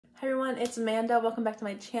Hi everyone, it's Amanda. Welcome back to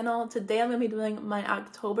my channel. Today I'm going to be doing my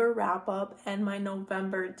October wrap up and my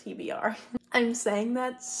November TBR. I'm saying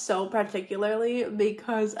that so particularly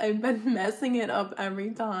because I've been messing it up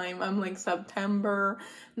every time. I'm like September,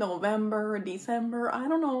 November, December. I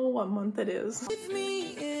don't know what month it is. Breathe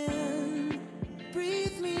me in,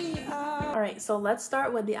 breathe me out. Alright, so let's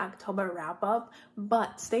start with the October wrap up,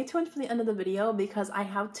 but stay tuned for the end of the video because I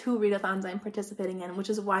have 2 readathons I'm participating in,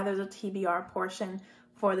 which is why there's a TBR portion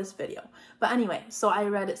for this video. But anyway, so I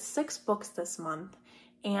read 6 books this month,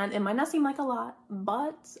 and it might not seem like a lot,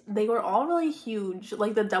 but they were all really huge.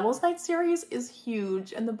 Like the Devil's Night series is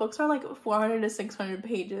huge, and the books are like 400 to 600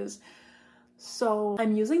 pages. So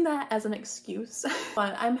I'm using that as an excuse,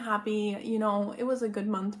 but I'm happy, you know, it was a good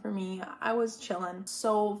month for me. I was chilling.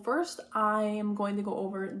 So first I am going to go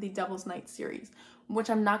over the Devil's Night series,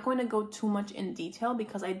 which I'm not going to go too much in detail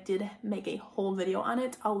because I did make a whole video on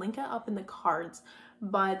it. I'll link it up in the cards,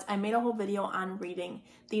 but I made a whole video on reading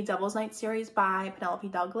the Devil's Night series by Penelope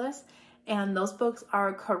Douglas, and those books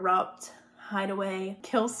are Corrupt, Hideaway,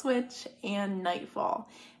 Killswitch, and Nightfall.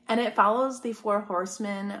 And it follows the 4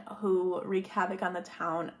 horsemen who wreak havoc on the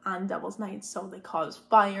town on Devil's Night. So they cause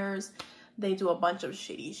fires, they do a bunch of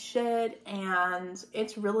shady shit, and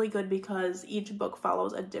it's really good because each book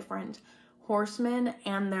follows a different horseman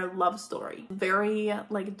and their love story. Very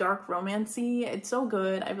like dark romancy. It's so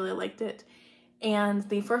good. I really liked it. And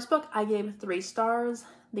the first book I gave 3 stars.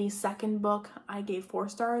 The second book I gave 4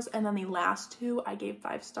 stars, and then the last 2 I gave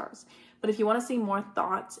 5 stars. But if you want to see more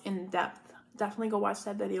thoughts in depth, definitely go watch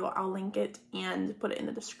that video. I'll link it and put it in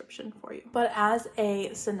the description for you. But as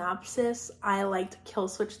a synopsis, I liked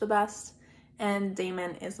Killswitch the best, and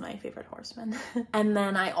Damon is my favorite horseman. And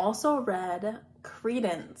then I also read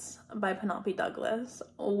Credence by Penelope Douglas,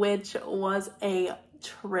 which was a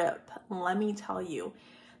trip, let me tell you.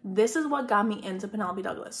 This is what got me into Penelope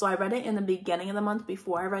Douglas. So I read it in the beginning of the month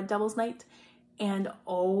before I read Devil's Night, and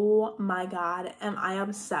oh my god, am I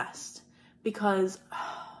obsessed. Because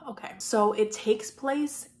okay, so it takes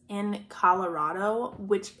place in Colorado,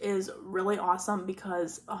 which is really awesome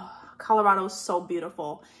because Colorado is so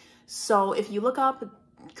beautiful. So if you look up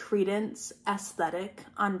Credence aesthetic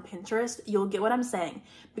on Pinterest, you'll get what I'm saying,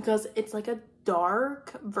 because it's like a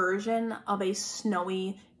dark version of a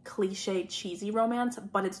snowy, cliche, cheesy romance,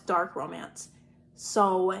 but it's dark romance.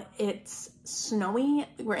 So it's snowy,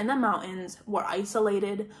 we're in the mountains, we're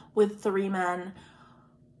isolated with 3 men.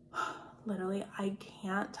 Literally, I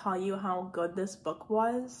can't tell you how good this book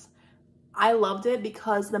was. I loved it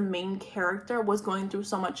because the main character was going through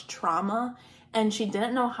so much trauma and she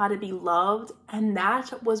didn't know how to be loved, and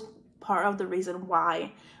that was part of the reason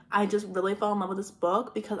why I just really fell in love with this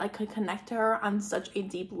book, because I could connect to her on such a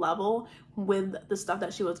deep level with the stuff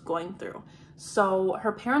that she was going through. So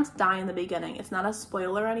her parents die in the beginning. It's not a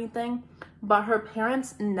spoiler or anything, but her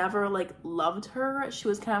parents never like loved her. She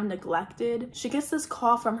was kind of neglected. She gets this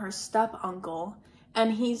call from her step uncle,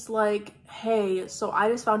 and he's like, hey, so I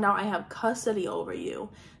just found out I have custody over you.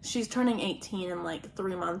 She's turning 18 in like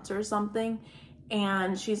 3 months or something.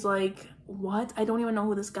 And she's like, what? I don't even know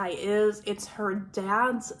who this guy is. It's her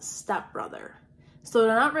dad's stepbrother. So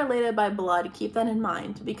they're not related by blood. Keep that in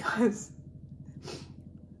mind, because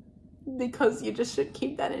you just should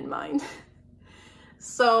keep that in mind.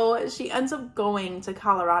 So she ends up going to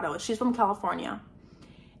Colorado. She's from California.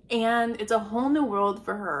 And it's a whole new world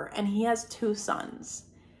for her. And he has 2 sons.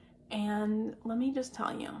 And let me just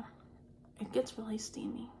tell you, it gets really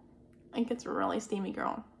steamy. It gets really steamy,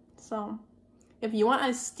 girl. So if you want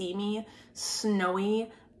a steamy, snowy,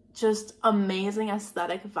 just amazing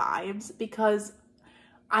aesthetic vibes, because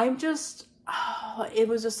I'm just, it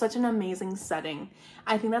was just such an amazing setting.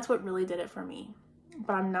 I think that's what really did it for me,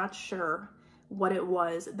 but I'm not sure what it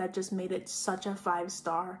was that just made it such a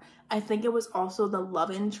 5-star. I think it was also the love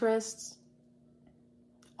interests,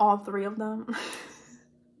 all 3 of them.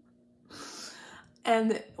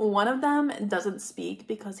 And one of them doesn't speak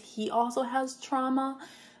because he also has trauma.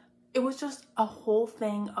 It was just a whole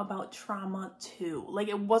thing about trauma too. Like,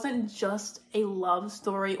 it wasn't just a love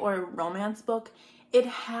story or a romance book. It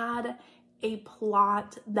had a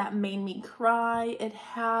plot that made me cry. It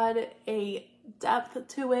had a depth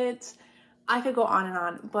to it. I could go on and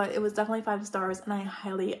on, but it was definitely 5 stars, and I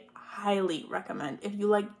highly, highly recommend if you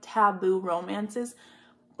like taboo romances.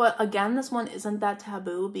 But again, this one isn't that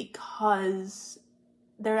taboo because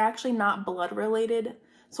they're actually not blood related.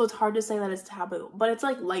 So it's hard to say that it's taboo, but it's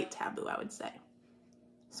like light taboo, I would say.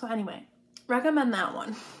 So anyway, recommend that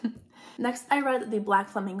one. Next, I read The Black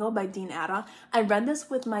Flamingo by Atta. I read this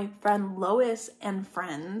with my friend Lois and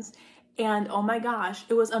friends, And oh my gosh,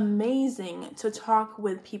 it was amazing to talk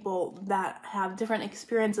with people that have different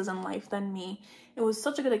experiences in life than me. It was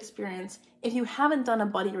such a good experience. If you haven't done a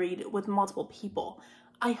buddy read with multiple people,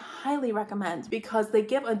 I highly recommend, because they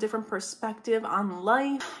give a different perspective on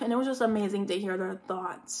life, and it was just amazing to hear their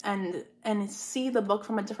thoughts and see the book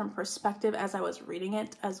from a different perspective as I was reading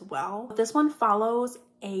it as well. This one follows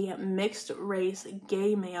a mixed race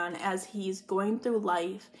gay man as he's going through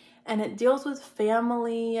life, and it deals with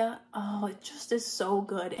family. Oh, it just is so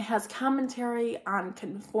good. It has commentary on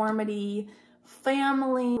conformity,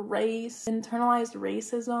 family, race, internalized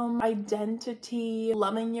racism, identity,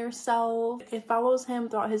 loving yourself. It follows him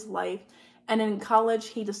throughout his life, and in college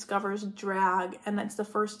he discovers drag, and that's the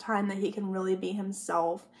first time that he can really be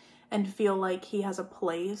himself and feel like he has a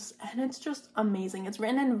place, and it's just amazing. It's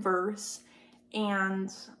written in verse, and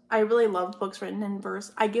I really love books written in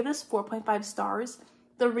verse. I give this 4.5 stars.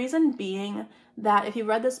 The reason being that if you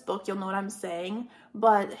read this book, you'll know what I'm saying,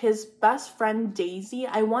 but his best friend Daisy,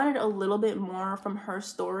 I wanted a little bit more from her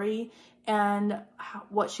story and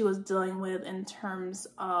what she was dealing with in terms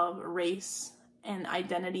of race and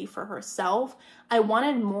identity for herself. I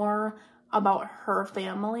wanted more about her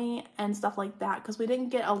family and stuff like that, because we didn't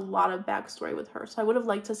get a lot of backstory with her, so I would have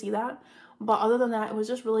liked to see that. But other than that, it was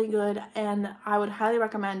just really good, and I would highly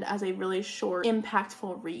recommend as a really short,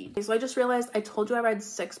 impactful read. So I just realized I told you I read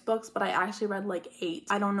 6 books, but I actually read like 8.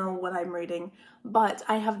 I don't know what I'm reading, but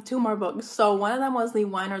I have 2 more books. So one of them was the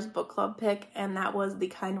Whiners book club pick, and that was The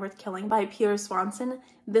Kind Worth Killing by Peter Swanson.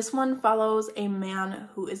 This one follows a man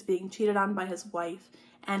who is being cheated on by his wife,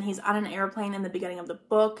 and he's on an airplane in the beginning of the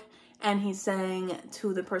book, and he's saying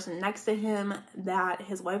to the person next to him that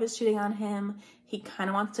his wife is cheating on him. He kind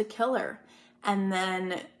of wants to kill her. And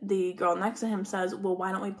then the girl next to him says, well,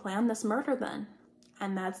 why don't we plan this murder then?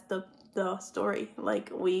 And that's the story.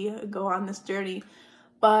 Like, we go on this journey.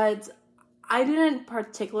 But I didn't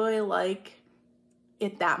particularly like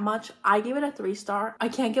it that much. I gave it a 3-star. I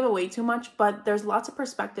can't give away too much, but there's lots of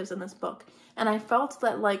perspectives in this book. And I felt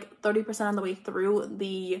that like 30% of the way through,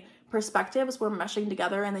 the perspectives were meshing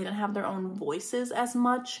together and they didn't have their own voices as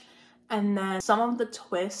much. And then some of the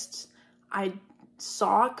twists I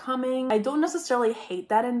saw coming. I don't necessarily hate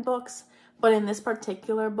that in books, but in this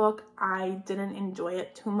particular book, I didn't enjoy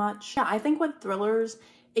it too much. Yeah, I think with thrillers,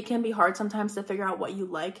 it can be hard sometimes to figure out what you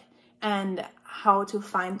like and how to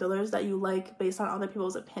find thrillers that you like based on other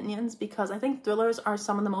people's opinions, because I think thrillers are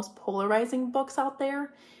some of the most polarizing books out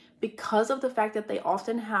there because of the fact that they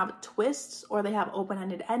often have twists or they have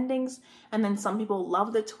open-ended endings, and then some people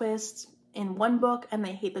love the twists in one book and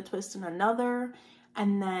they hate the twist in another,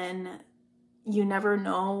 and then you never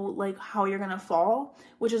know like how you're gonna fall,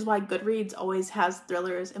 which is why Goodreads always has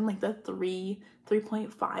thrillers in like the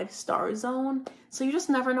 3.5 star zone. So you just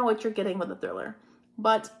never know what you're getting with a thriller.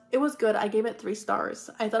 But it was good. I gave it 3 stars.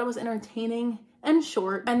 I thought it was entertaining and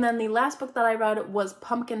short. And then the last book that I read was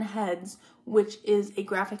Pumpkinheads, which is a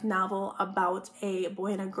graphic novel about a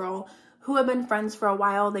boy and a girl who have been friends for a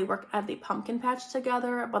while. They work at the pumpkin patch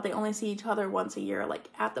together, but they only see each other once a year, like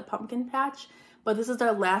at the pumpkin patch. But this is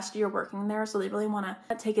their last year working there, so they really want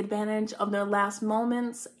to take advantage of their last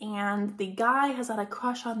moments. And the guy has had a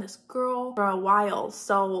crush on this girl for a while,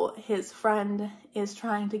 so his friend is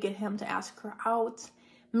trying to get him to ask her out.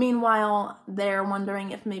 Meanwhile, they're wondering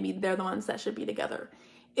if maybe they're the ones that should be together.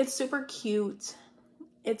 It's super cute.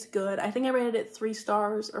 It's good. I think I rated it 3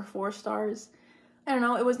 stars or 4 stars. I don't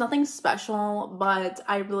know, it was nothing special, but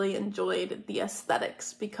I really enjoyed the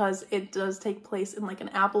aesthetics because it does take place in like an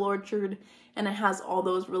apple orchard, and it has all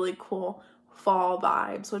those really cool fall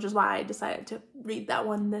vibes, which is why I decided to read that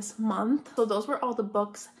one this month. So those were all the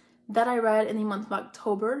books that I read in the month of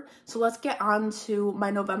October. So let's get on to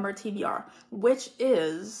my November TBR, which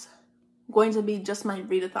is going to be just my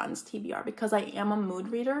Readathon's TBR because I am a mood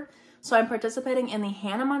reader. So I'm participating in the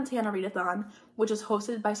Hannah Montana Readathon, which is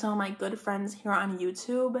hosted by some of my good friends here on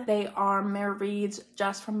YouTube. They are Mare Reads,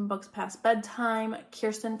 Jess from Books Past Bedtime,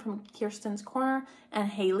 Kirsten from Kirsten's Corner, and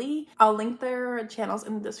Hailey. I'll link their channels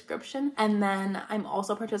in the description. And then I'm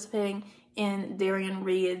also participating in Daryan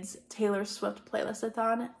Reads Taylor Swift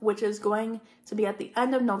Playlistathon, which is going to be at the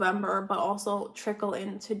end of November, but also trickle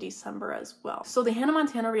into December as well. So the Hannah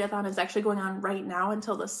Montana Readathon is actually going on right now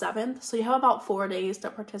until the 7th, so you have about 4 days to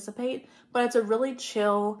participate, but it's a really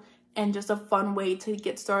chill and just a fun way to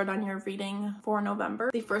get started on your reading for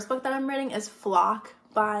November. The first book that I'm reading is Flock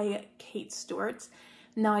by Kate Stewart.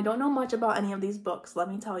 Now, I don't know much about any of these books, let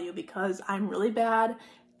me tell you, because I'm really bad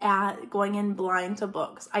at going in blind to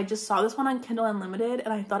books. I just saw this one on Kindle Unlimited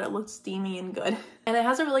and I thought it looked steamy and good. And it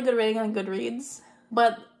has a really good rating on Goodreads,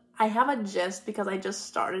 but I have a gist because I just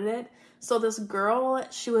started it. So this girl,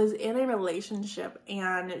 she was in a relationship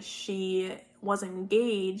and she was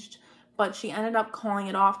engaged, but she ended up calling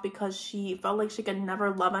it off because she felt like she could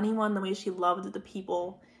never love anyone the way she loved the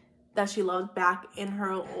people that she loved back in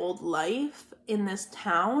her old life in this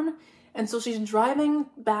town. And so she's driving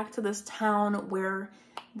back to this town where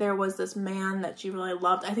there was this man that she really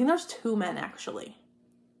loved. I think there's two men actually.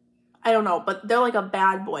 I don't know, but they're like a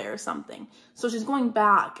bad boy or something. So she's going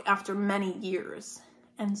back after many years.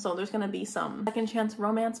 And so there's going to be some second chance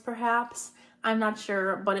romance perhaps. I'm not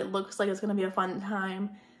sure, but it looks like it's going to be a fun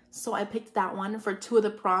time. So I picked that one for two of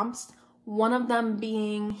the prompts. One of them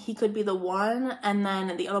being he could be the one, and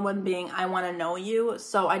then the other one being I want to know you.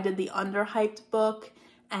 So I did the underhyped book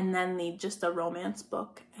and then the just a romance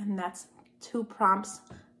book. And that's two prompts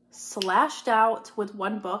slashed out with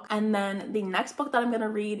one book. And then the next book that I'm going to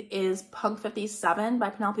read is Punk 57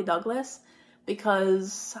 by Penelope Douglas,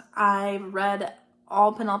 because I've read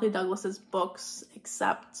all Penelope Douglas's books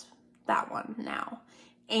except that one now,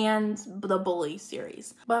 and the Bully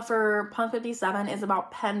series. But for Punk 57 is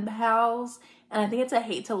about pen pals, and I think it's a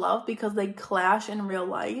hate to love because they clash in real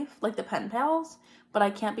life, like the pen pals, but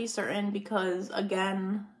I can't be certain because,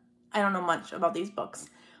 again, I don't know much about these books.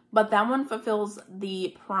 But that one fulfills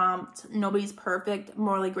the prompt, nobody's perfect,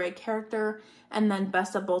 morally gray character, and then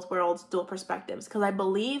best of both worlds, dual perspectives, because I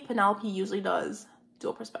believe Penelope usually does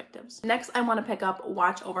dual perspectives. Next, I want to pick up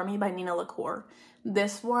Watch Over Me by Nina Lacour.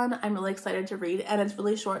 This one I'm really excited to read, and it's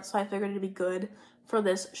really short, so I figured it'd be good for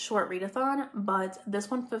this short readathon. But this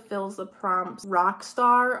one fulfills the prompt rock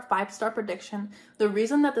star 5-star prediction. The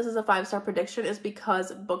reason that this is a 5-star prediction is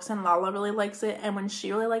because Books and Lala really likes it, and when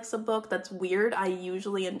she really likes a book that's weird, I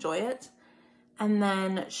usually enjoy it. And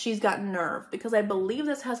then She's Got Nerve, because I believe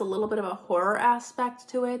this has a little bit of a horror aspect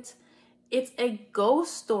to it. It's a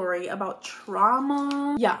ghost story about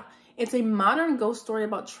trauma. Yeah, it's a modern ghost story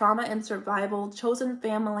about trauma and survival, chosen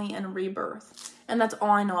family, and rebirth. And that's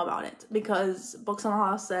all I know about it because Books and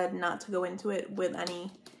Law said not to go into it with any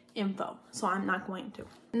info, so I'm not going to.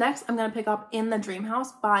 Next, I'm going to pick up In the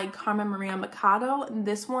Dreamhouse by Carmen Maria Machado.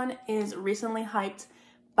 This one is recently hyped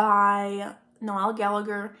by Noelle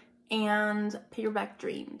Gallagher and Paperback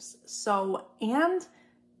Dreams. And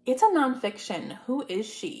it's a nonfiction. Who is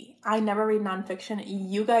she? I never read nonfiction.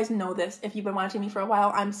 You guys know this if you've been watching me for a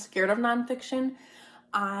while. I'm scared of nonfiction.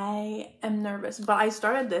 I am nervous, but I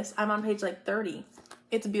started this. I'm on page like 30.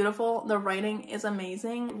 It's beautiful. The writing is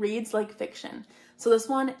amazing. Reads like fiction. So this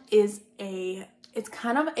one is it's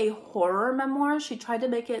kind of a horror memoir. She tried to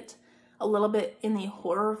make it a little bit in the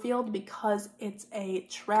horror field because it's a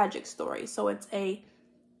tragic story. So it's a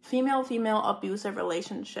female-female abusive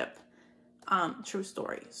relationship. True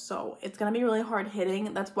story. So it's gonna be really hard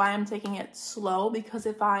hitting. That's why I'm taking it slow, because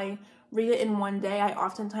if I read it in one day, I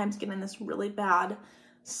oftentimes get in this really bad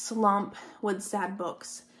slump with sad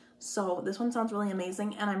books. So this one sounds really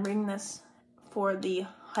amazing, and I'm reading this for the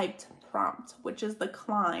hyped prompt, which is The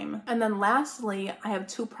Climb. And then lastly, I have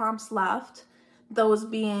two prompts left, those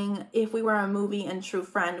being If We Were a Movie and True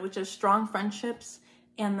Friend, which is strong friendships,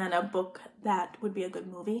 and then a book that would be a good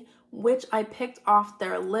movie, which I picked off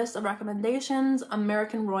their list of recommendations,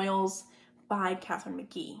 American Royals by Katherine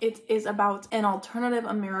McGhee. It is about an alternative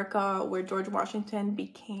America where George Washington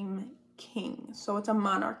became king. So it's a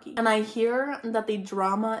monarchy. And I hear that the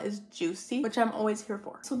drama is juicy, which I'm always here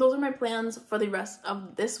for. So those are my plans for the rest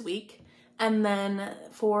of this week. And then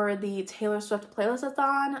for the Taylor Swift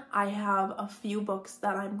Playlistathon, I have a few books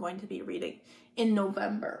that I'm going to be reading in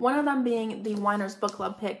November. One of them being the Whiners book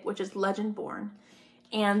club pick, which is Legendborn.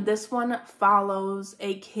 And this one follows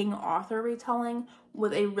a King Arthur retelling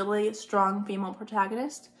with a really strong female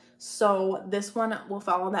protagonist. So this one will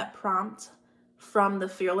follow that prompt from the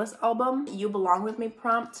Fearless album, You Belong With Me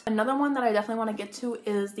prompt. Another one that I definitely want to get to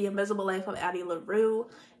is The Invisible Life of Addie Larue.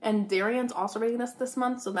 And Daryan's also reading this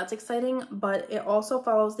month, so that's exciting. But it also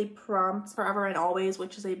follows the prompt Forever and Always,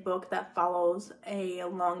 which is a book that follows a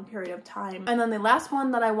long period of time. And then the last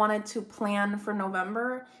one that I wanted to plan for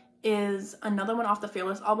November is another one off the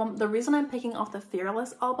Fearless album. The reason I'm picking off the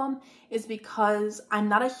Fearless album is because I'm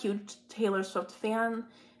not a huge Taylor Swift fan,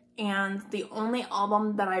 and the only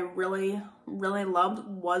album that I really loved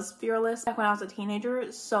was Fearless back when I was a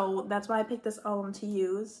teenager, so that's why I picked this album to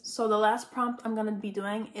use. So the last prompt I'm going to be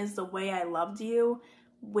doing is The Way I Loved You,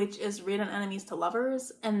 which is Read an Enemies to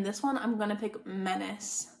Lovers, and this one I'm going to pick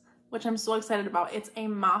Menace, which I'm so excited about. It's a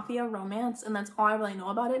mafia romance, and that's all I really know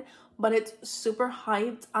about it, but it's super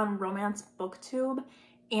hyped on Romance BookTube,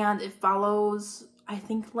 and it follows, I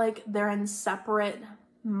think, like, they're in separate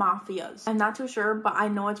mafias. I'm not too sure, but I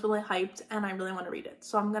know it's really hyped, and I really want to read it,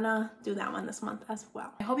 so I'm gonna do that one this month as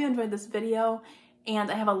well. I hope you enjoyed this video,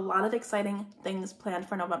 and I have a lot of exciting things planned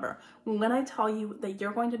for November. When I tell you that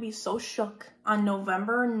you're going to be so shook on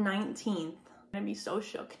November 19th, you're going to be so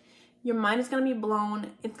shook. Your mind is going to be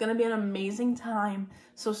blown. It's going to be an amazing time,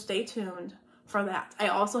 so stay tuned for that. I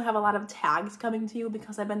also have a lot of tags coming to you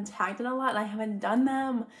because I've been tagged in a lot and I haven't done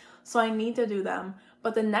them, so I need to do them.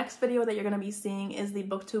 But the next video that you're going to be seeing is the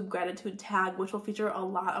BookTube Gratitude tag, which will feature a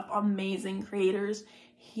lot of amazing creators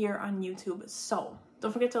here on YouTube. So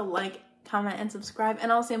don't forget to like, comment, and subscribe,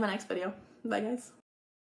 and I'll see you in my next video. Bye, guys.